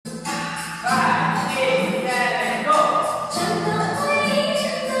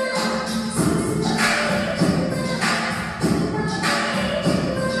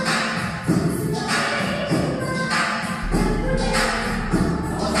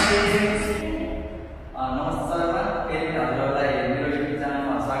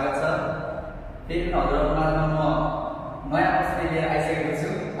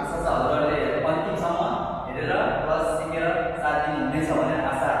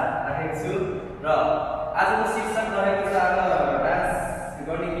आजको शिक्षण रहेको छ अब डान्स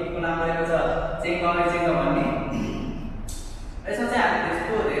गर्ने गीतको नाम रहेको छ च्याङ्बा हoi च्याङ्बा भन्ने। यसमा चाहिँ हामी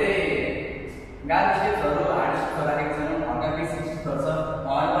त्यस्तो धेरै गाह्रो स्टेप्सहरु हार्ड स्टेप्सहरु राखेको छैनौँ। हल्का बेसिक स्टेप्सहरु छ।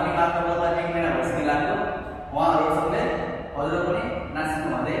 उहाँहरु पनि मात्र बोल्दा 1 महिना भइसक्यो लाग्यो। उहाँहरु सबले हजुर पनि नाच्नु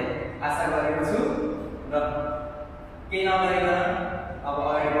भन्दै आशा गरेको छु र केही नगरिकन अब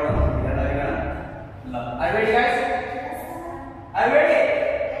अगाडि बढौँ ढिला नगरिकन। ल are you ready guys? Are you ready?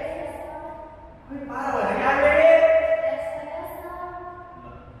 खै पार भने के आर यु रेडी? ल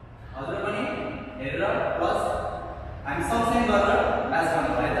हजुर पनि हेरेर प्लस हामी सँगसँगै गरेर नाच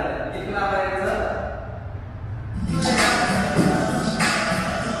गर्नु भयो त। गीतको नाम रहेको छ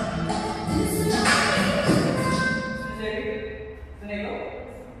सुनेको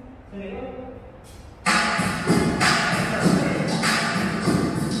सुनेको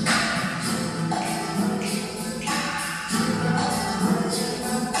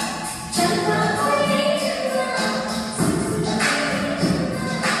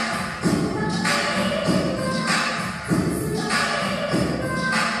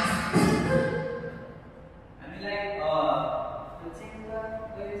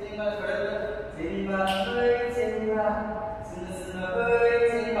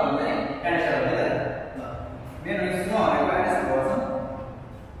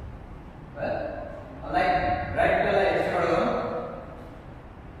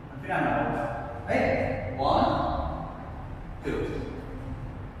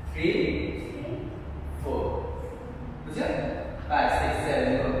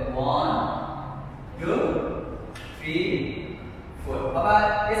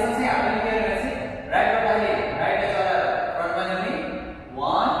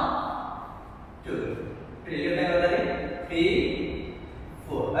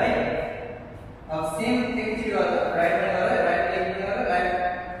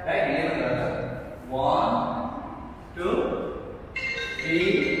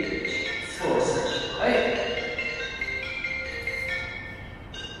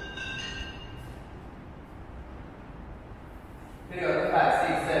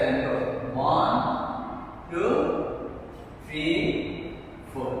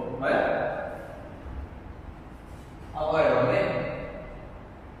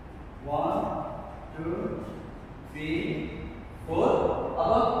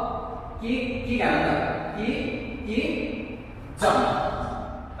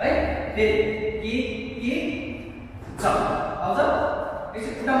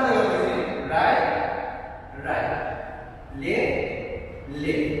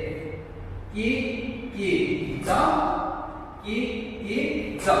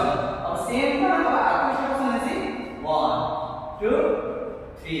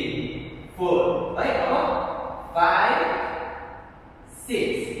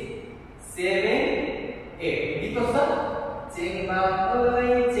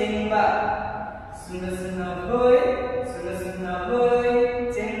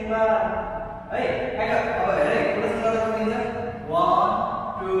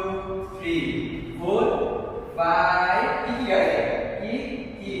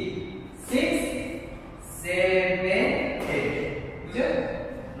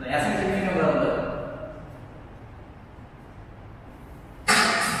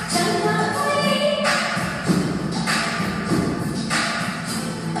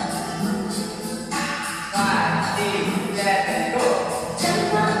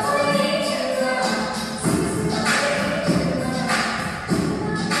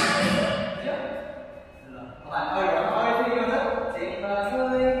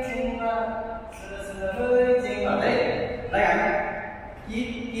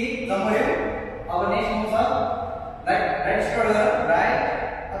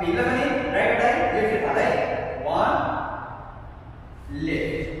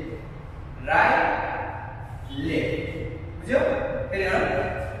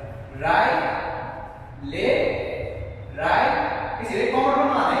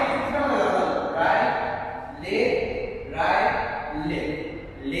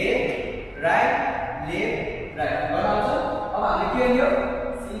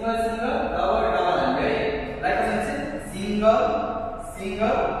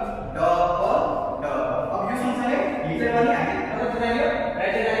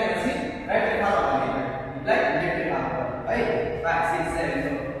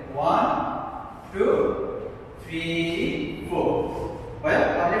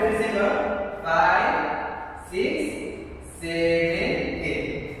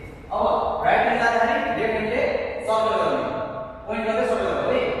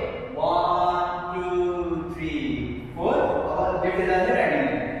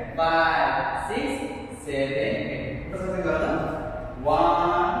 7, 8. Terus kita gerakan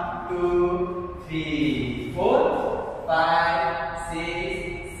 1, 2, 3, 4, 5,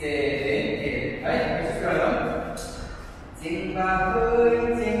 6, 7, 8. Baik, terus gerakan Chyangba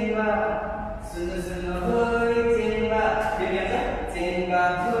hoi Chyangba, sunu sunu hoi Chyangba. Jadi apa? Chyangba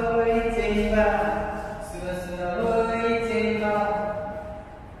hoi Chyangba, sunu sunu hoi Chyangba.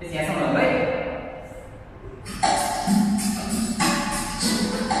 Isinya sama baik.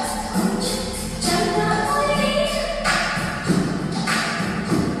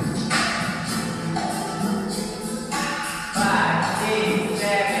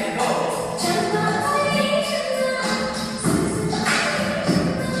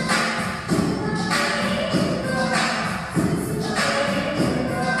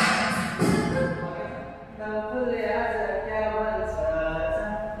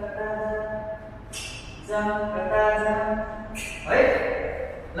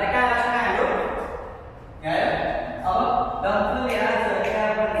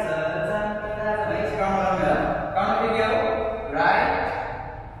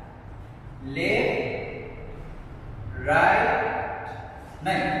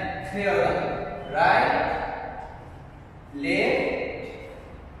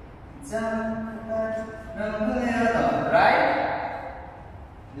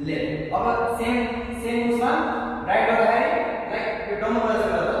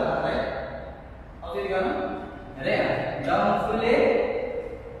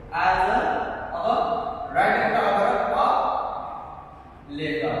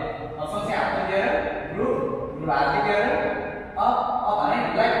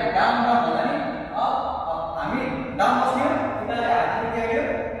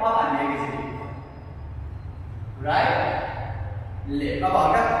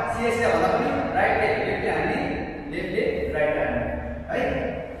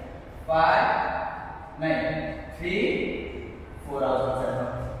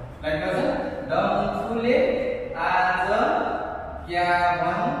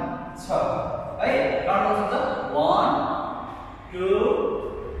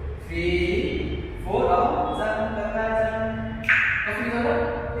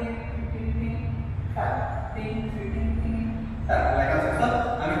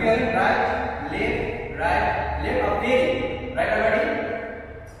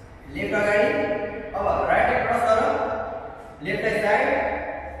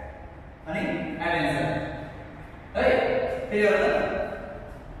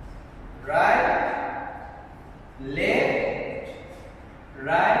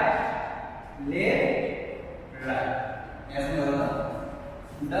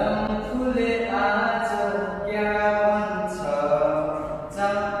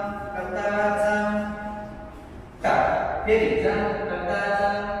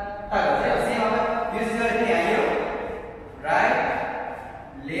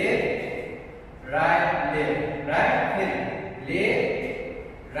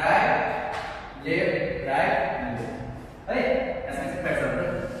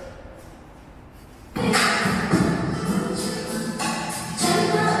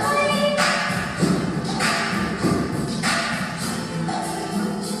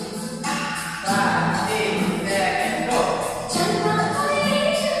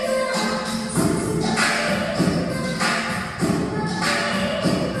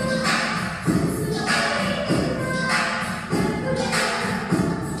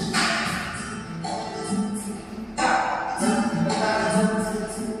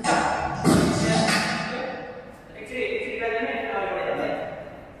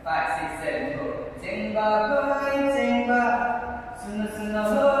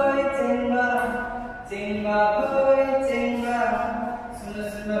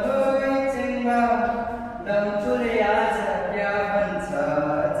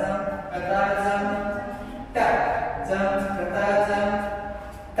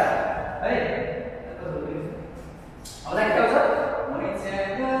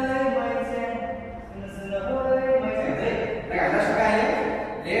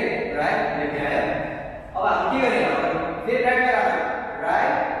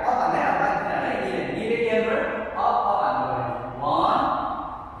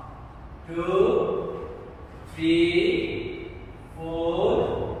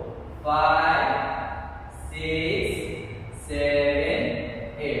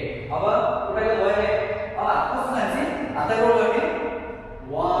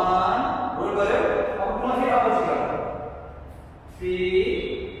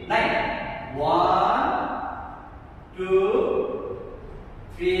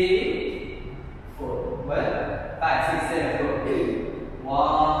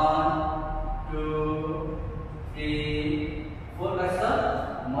 One, two,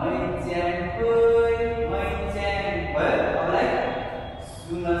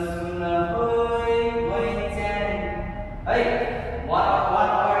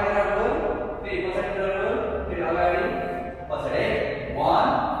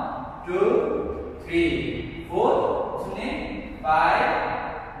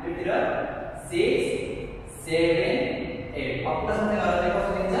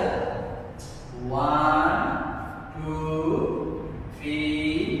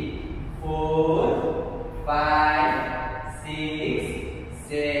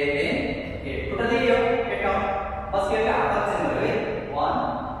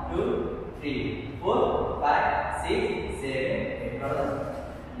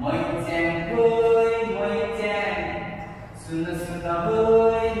 Chyangba hoi Chyangba. सुन्न सुन्न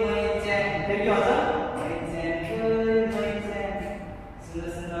hoi Chyangba. फेरि के भन्छ Chyangba hoi Chyangba. सुन्न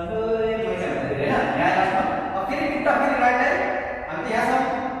सुन्न hoi Chyangba. हैन यहाँ राख्नु अब फेरि खुट्टा फेरि राइटलाई हामी यहाँ छौं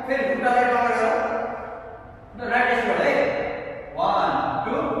फेरि खुट्टा राइट अगाडि गर खुट्टा राइट यसबाट है 1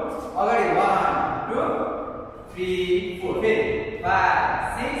 2 अगाडि 1 2 3 4 फेरि 5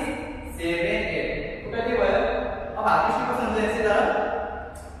 6 7 8 खुट्टा के भयो अब हात यसको सम्झेर सिधा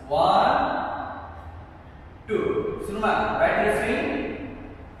 1 2 सुरुमा राइट तिर स्विङ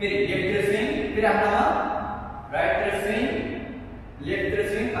फेरि लेफ्ट तिर स्विङ फेरि आफ्नामा राइट तिर स्विङ लेफ्ट तिर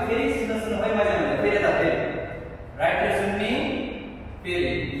स्विङ फेरि सुन्न सुन्न है मजा आउँछ फेरि यता फेरि राइट तिर स्विङ फेरि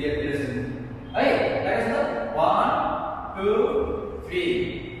लेफ्ट तिर स्विङ है लागेछ त 1 2 3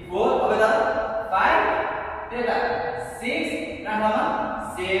 4 अब यता 5 यता 6 आफ्नामा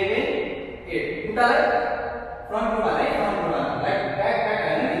 7 8 खुट्टालाई फ्रन्ट टुमा है फ्रन्ट टुमा लाइक ब्याक ब्याक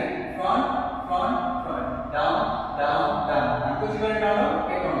हैन नि front front front down down down हामी कति गर्ने डाउन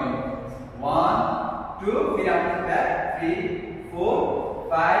एक काउन्ट गर्ने 1 2 फेरि आफ्नो ब्याक 3 4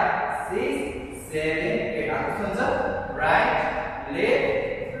 5 6 7 8 आफ्नो हुन्छ right left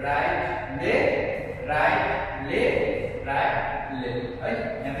right left right left right left है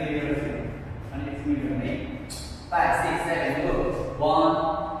यहाँ फेरि यो अनि एक मिनेट गर्ने 5 6 7 go 1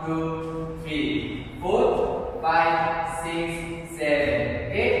 2 3 4 5 6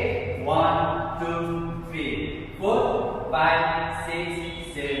 7 8 1 2 3 4 5 6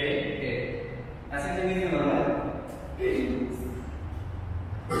 7 8 Asing sa video mo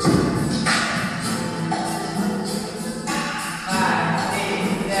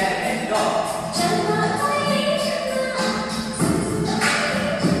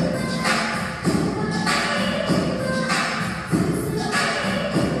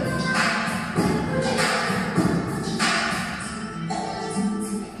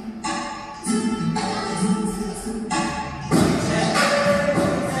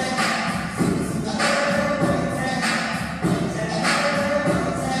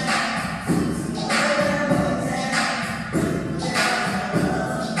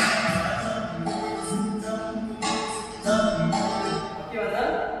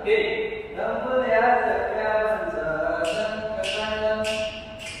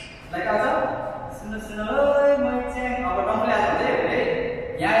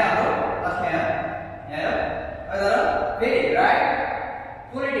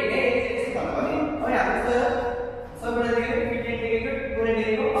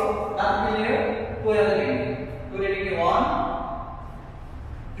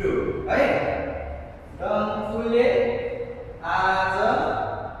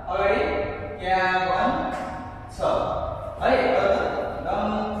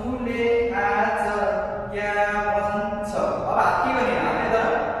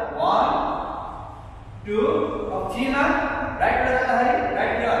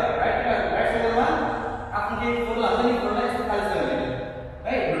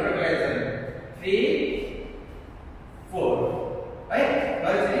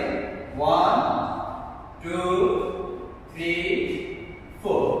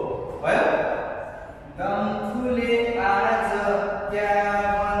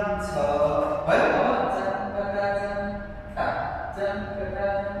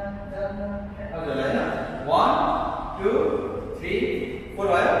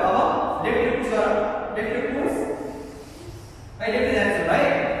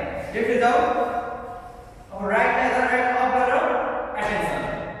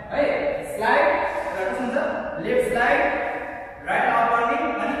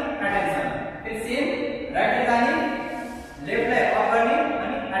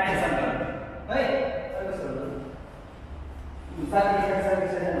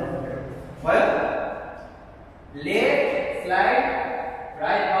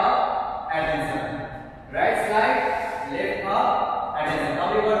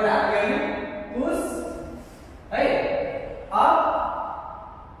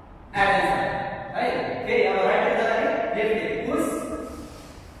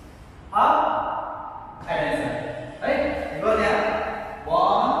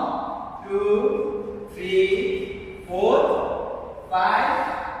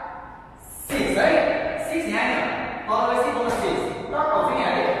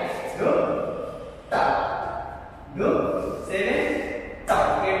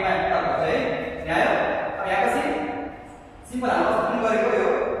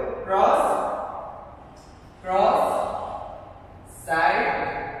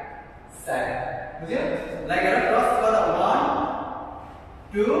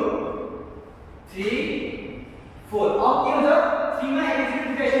 2 3 4 अब के हुन्छ 3 मा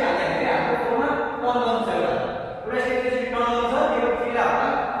एक्जिक्युट सिचुएसन हाल्यो भने हाम्रो फोनमा टर्न गर्नु छ एउटा स्टेप चाहिँ टर्न गर्नु छ त्यो फ्रीलाई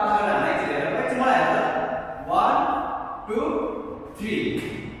हाल्न पास गरेर हाल्न एकछिन हेर एकछिन मलाई हेर 1 2 3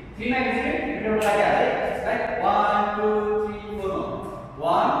 3 मा एकछिन रिपिट लागि हाले राइट 1 2 3 4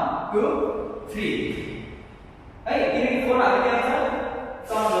 1 2 3 है किनकि फोन हाल्यो के हुन्छ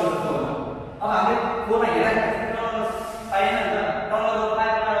टर्न गर्नु छ अब हामीले फोनमा हेरेर टर्न पाएन नि त टर्न गर्नु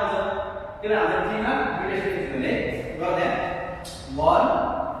पाएन आउँछ त्यसले हाम्रो 3 मा रिलेसन हुने गर्दै 1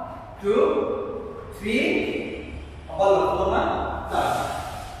 2 3 अल फोनमा स्टार्ट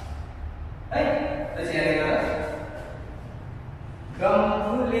है त्यसै हेरेर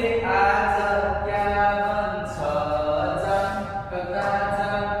गम्फुले आज क्या भन्छ जाम कता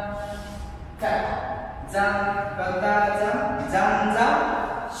जाम जाम कता जाम जाम जाम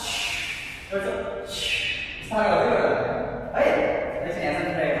एउटा स्टार्ट गर्दै है त्यसै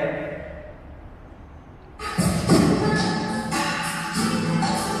यहाँ ट्राई गरौँ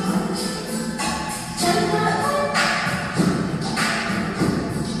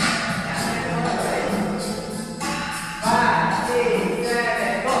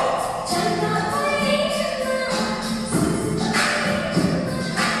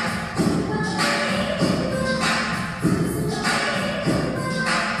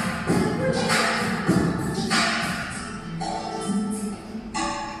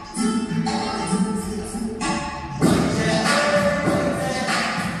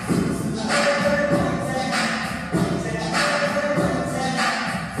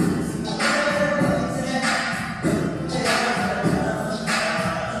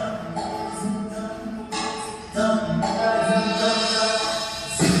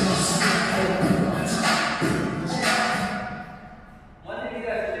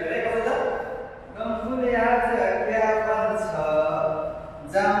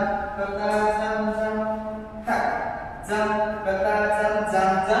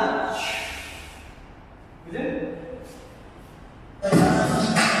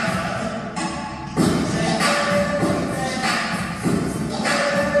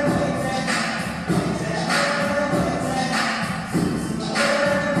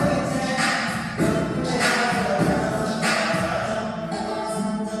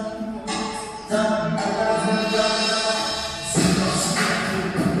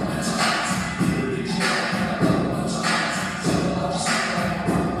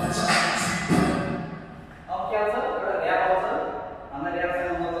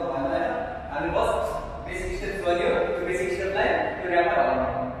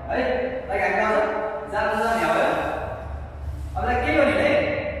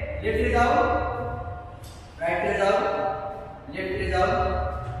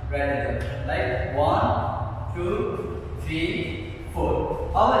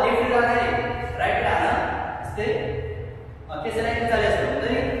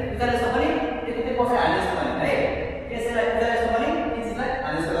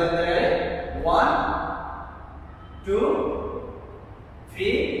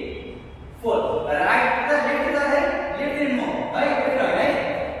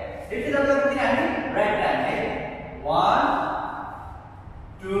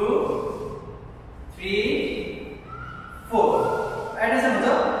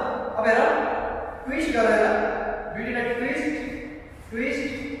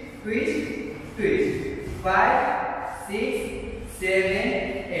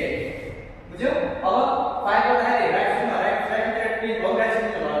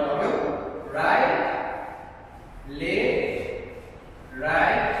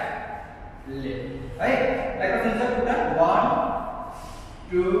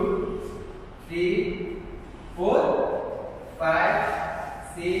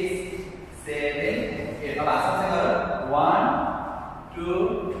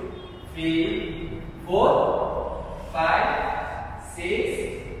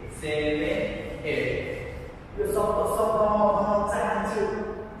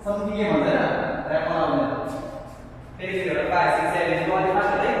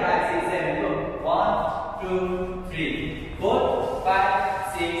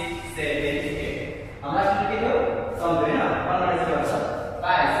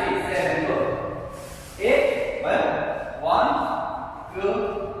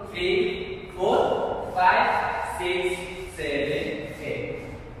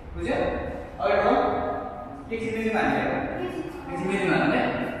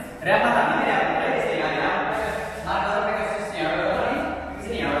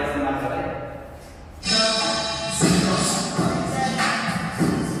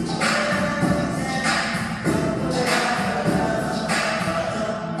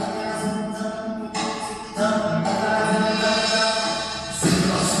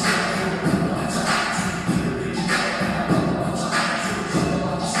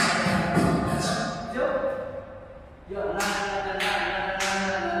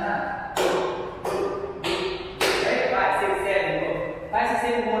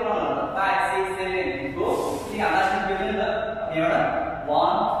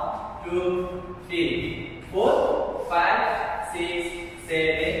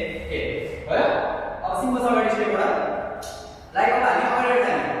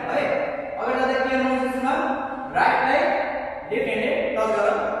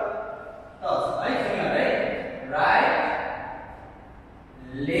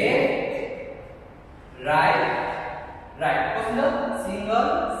right, right. कस्तो छ single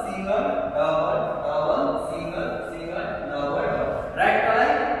single double double single single double double right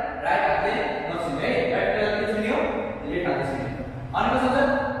तलाई राइट हातले नछुने है राइट तलाई के छुन्यो लेफ्ट हातले छुन्यो अनि कस्तो छ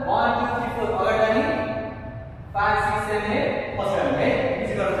 1 2 3 4 अगाडि जाने 5 6 7 8 पछि आउने है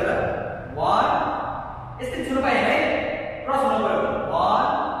यसो गर्नु छ र 1 यस्तै छुनु पाएन है क्रस हुनु पर्यो 1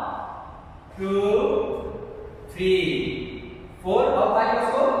 2 3 4 अब पाइ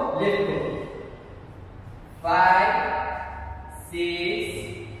कसको लेफ्ट को 5 6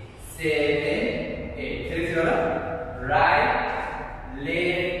 7 8 फेरि सुरु ल right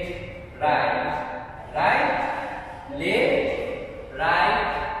left right right left right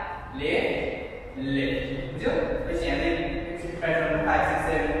left left बुझ्यो त्यसै हामीले एकचोटि ट्राई गर्नु 5 6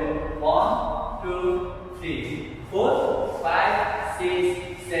 7 को 1 2 3 4 5 6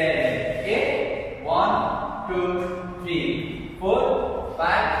 7 8 1 2 3 4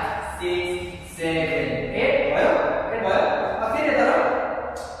 5 6 7 8 भयो 8 भयो अब फेरि तर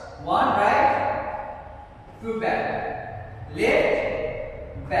 1 right 2 back left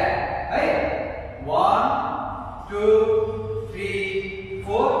back है 1 2 3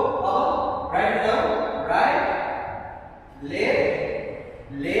 4 अब right जाऊ right left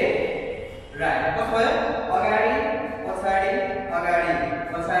left right कस्तो भयो अगाडि पछाडि अगाडि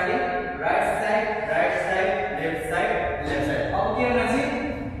पछाडि राइट साइड लेफ्ट साइड अब के गर्नु चाहिँ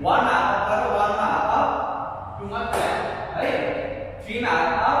 1 मा हात अप 1 मा हात अप 2 मा फ्ल्याट है 3 मा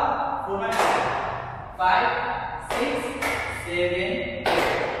हात अप 4 मा फ्ल्याट 5 6 7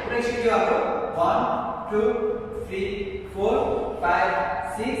 पुरै सिक्यो हाम्रो 1 2 3 4 5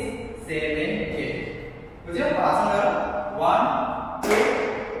 6 7 8 बुझ्यो भाषण गर 1 2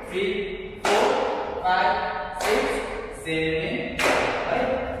 3 4 5 6 7 है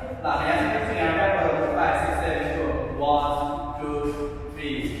ल यहाँ चाहिँ यहाँ ट्राई गरौँ 5 6 7 को 1 2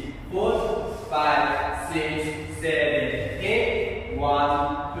 3 4 5 6 7 8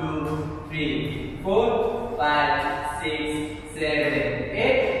 1 2 3 4 5 6 7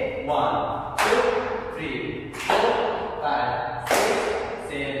 8 1 2 3 4 5 6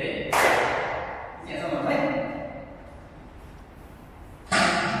 7 यहाँसम्म है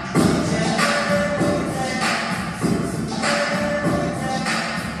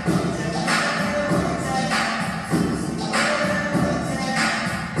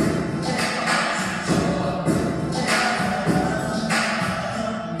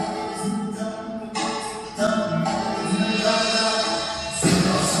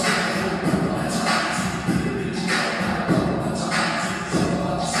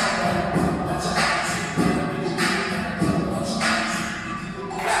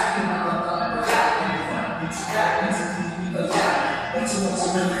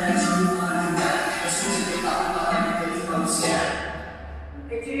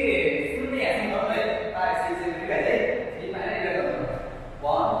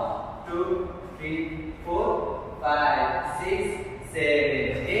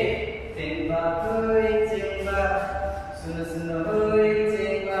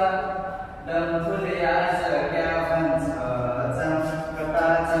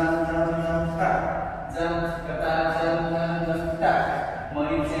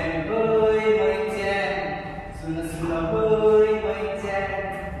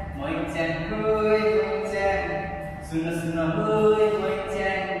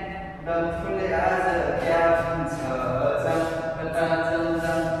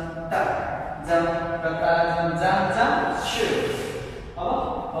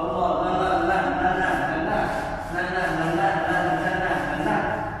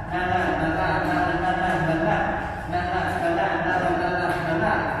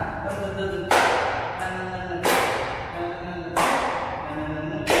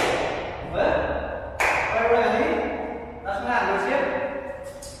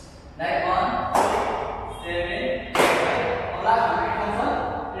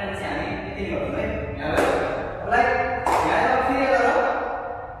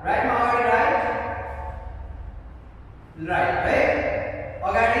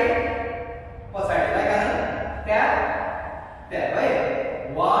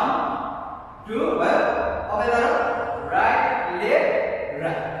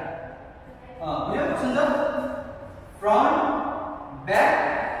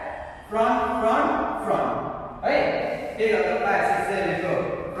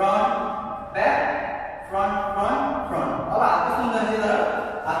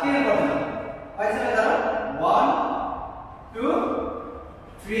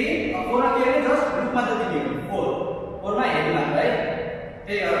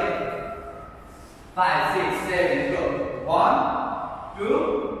Five, six, seven, go. 1,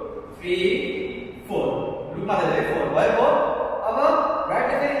 2, 3, 4. मात्र है 4 भयो 4 अब राइट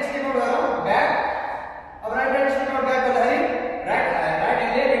फेरि स्टेप आउट गरौँ ब्याक अब राइट स्टेप आउट ब्याक गर्दाखेरि राइट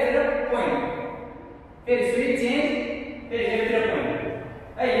ह्यान्डले लेफ्टतिर पोइन्ट फेरि स्विच चेन्ज फेरि लेफ्टतिर पोइन्ट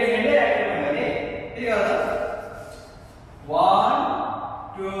है लेफ्ट ह्यान्डले राइटतिर पोइन्ट गर्ने फेरि गर त 1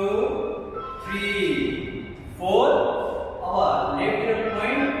 2 3 4 अब लेफ्टतिर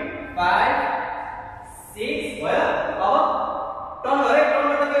पोइन्ट 5 6 भयो अब टर्न गरे टर्न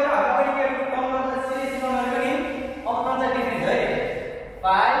गर्दा के हात पनि के टर्न गर्दा सिरियस टर्न गरेको नि अब टर्न चाहिँ डिफ्रेन्ट है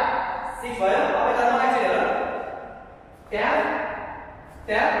 5 6 भयो अब यता मलाई चाहिँ हेर ट्याप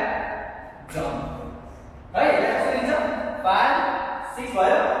ट्याप जम्प है यहाँ कसरी दिन्छ 5 6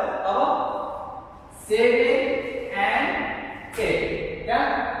 भयो अब 7 and 8 क्या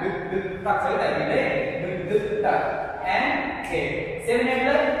दुप दुप टक छ है हामीले दुप दुप टक and 8 7 8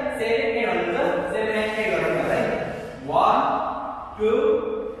 लाई 7 8 भन्नुहुन्छ 7 and 8 गर्नु है 1 2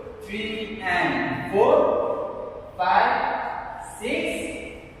 3 and 4 5 6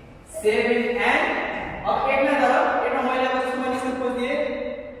 7 and अब 8 मा तर 8 मा मैले अब मैले यसको पोज दिए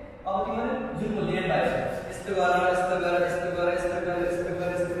अब तिमीले जुन पोज दिए पाए यस्तो गर यस्तो गर यस्तो गर यस्तो गर यस्तो गर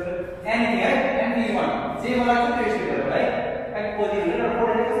यस्तो गर एनीथिङ है एनीथिङ यु वान्ट जे मलाई चाहिँ त्यो स्टेप गरौ है एक पोज दिनु र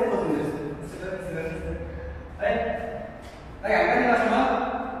पोजले कसरी पोज दिनु यस्तो गर है हामी पनि गर्छौँ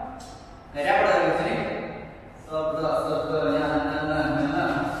ऱ्यापबाट गर्छु नि शब्द शब्द यहाँ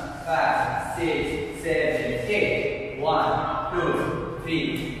 5 6 7 8 1 2 3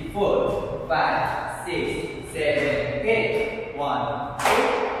 4 5 6 7 8 1 2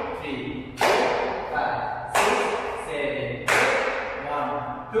 3 4 5 6 7 1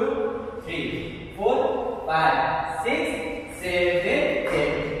 2 3 4 5 6 7 8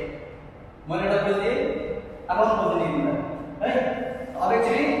 मैले एउटा बुझेँ अब बुझ्ने है अब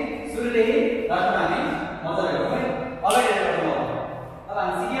एक्चुअली सुरुदेखि लास्टमा हामी मजाले गरौँ है अगाडि गरौँ अब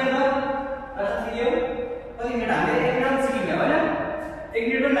हामी सिक्यौँ त लास्ट सिक्यौँ कति मिनट हामीले 1 मिनट सिक्यौँ हैन 1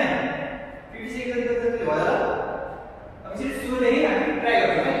 मिनट पनि नहीं 50 सेकेन्ड त भयो र अब चाहिँ सुरुदेखि हामी ट्राई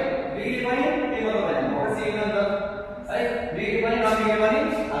गर्छौँ है बिग्री पनि के गर्नु भने म सिक्न त है बिग्री पनि नबिग्री पनि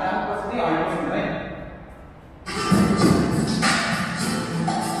आराम कसरी 100% है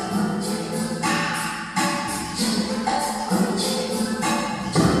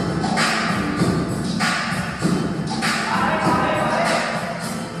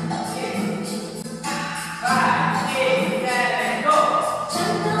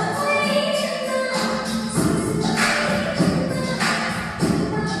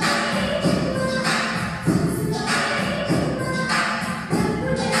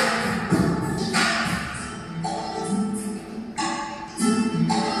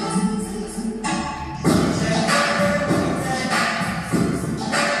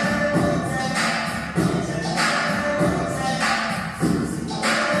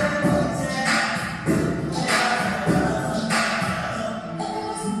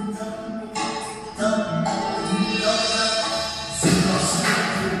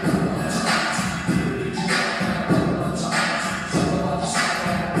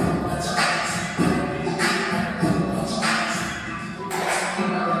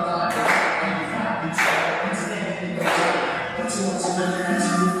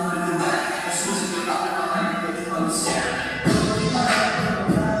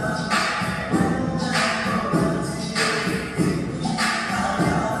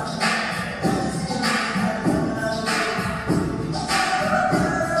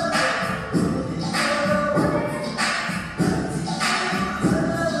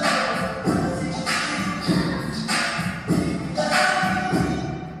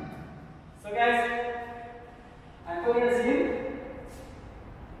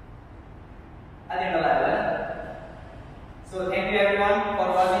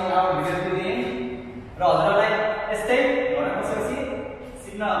र हजुरलाई यस्तै घर बसेपछि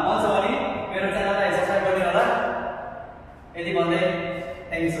सिक्न मन छ भने मेरो च्यानल